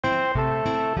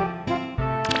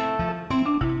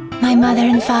my mother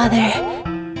and father.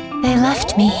 They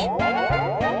left me.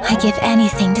 I give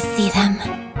anything to see them.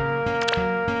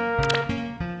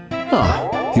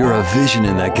 Oh, you're a vision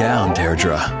in that gown,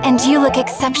 Deirdre. And you look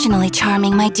exceptionally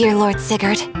charming, my dear Lord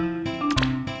Sigurd.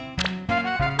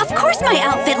 Of course my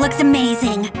outfit looks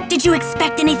amazing! Did you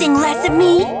expect anything less of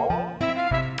me?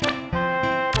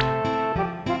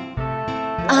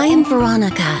 I am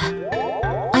Veronica.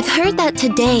 I've heard that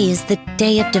today is the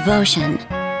day of devotion.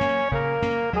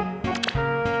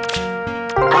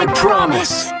 I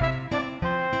promise!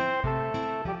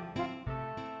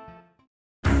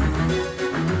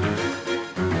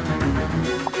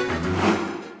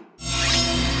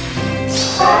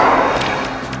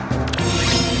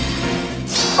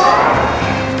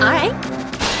 Alright.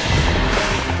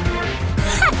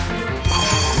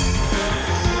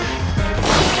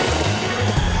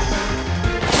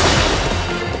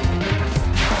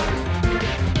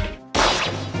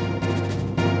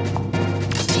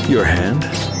 Your hand?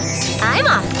 I'm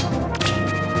off.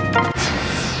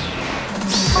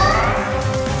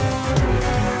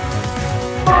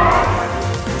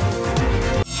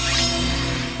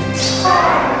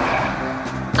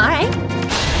 Alright.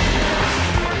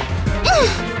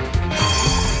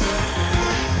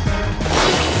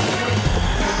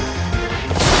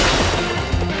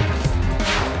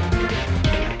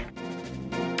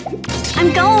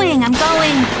 I'm going!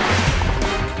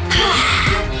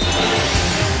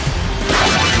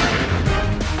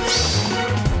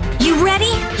 You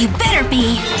ready? You better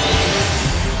be!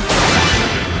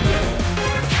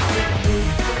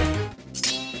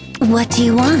 What do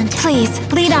you want? Please,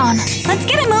 lead on. Let's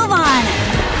get a move on!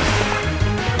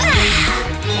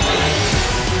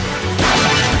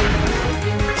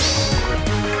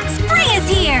 Spring is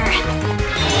here!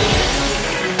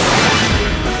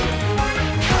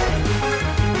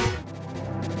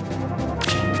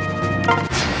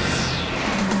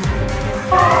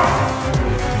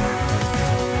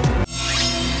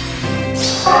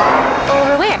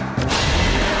 Over where?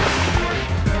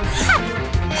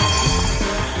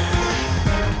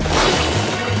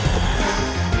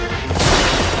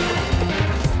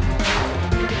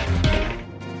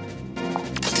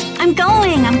 I'm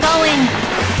going!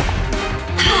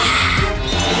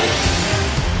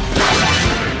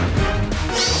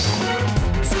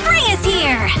 Spring is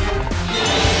here!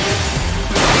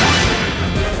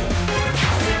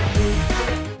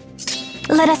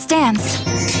 Let us dance.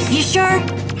 You sure?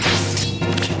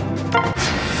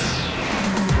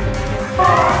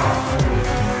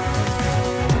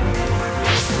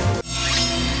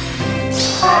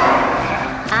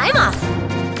 I'm off.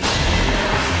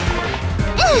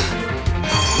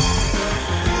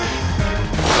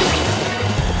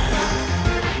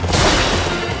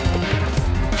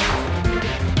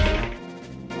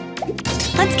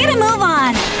 Let's get a move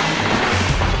on!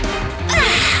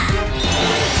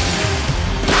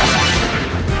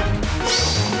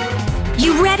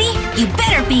 You ready? You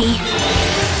better be!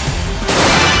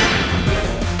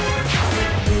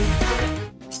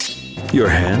 Your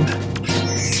hand?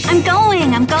 I'm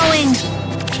going!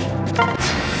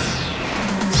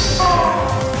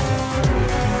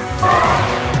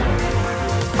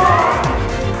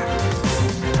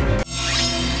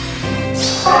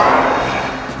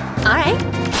 Alright.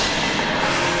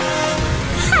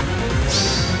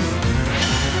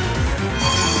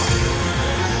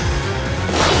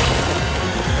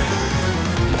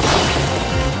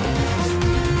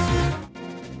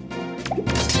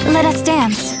 Let us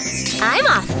dance. I'm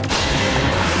off.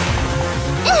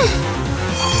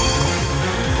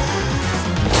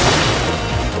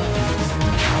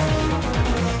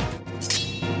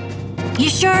 You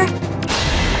sure?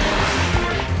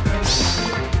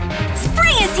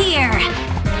 Spring is here!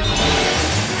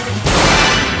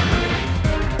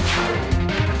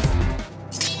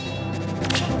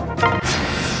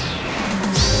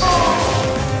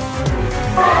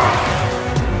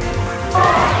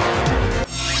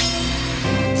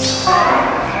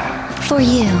 For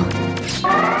you.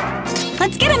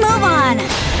 Let's get a move on!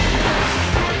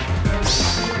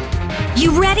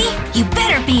 You ready? You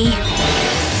better be!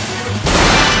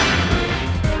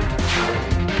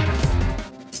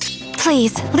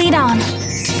 Please, lead on.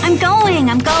 I'm going!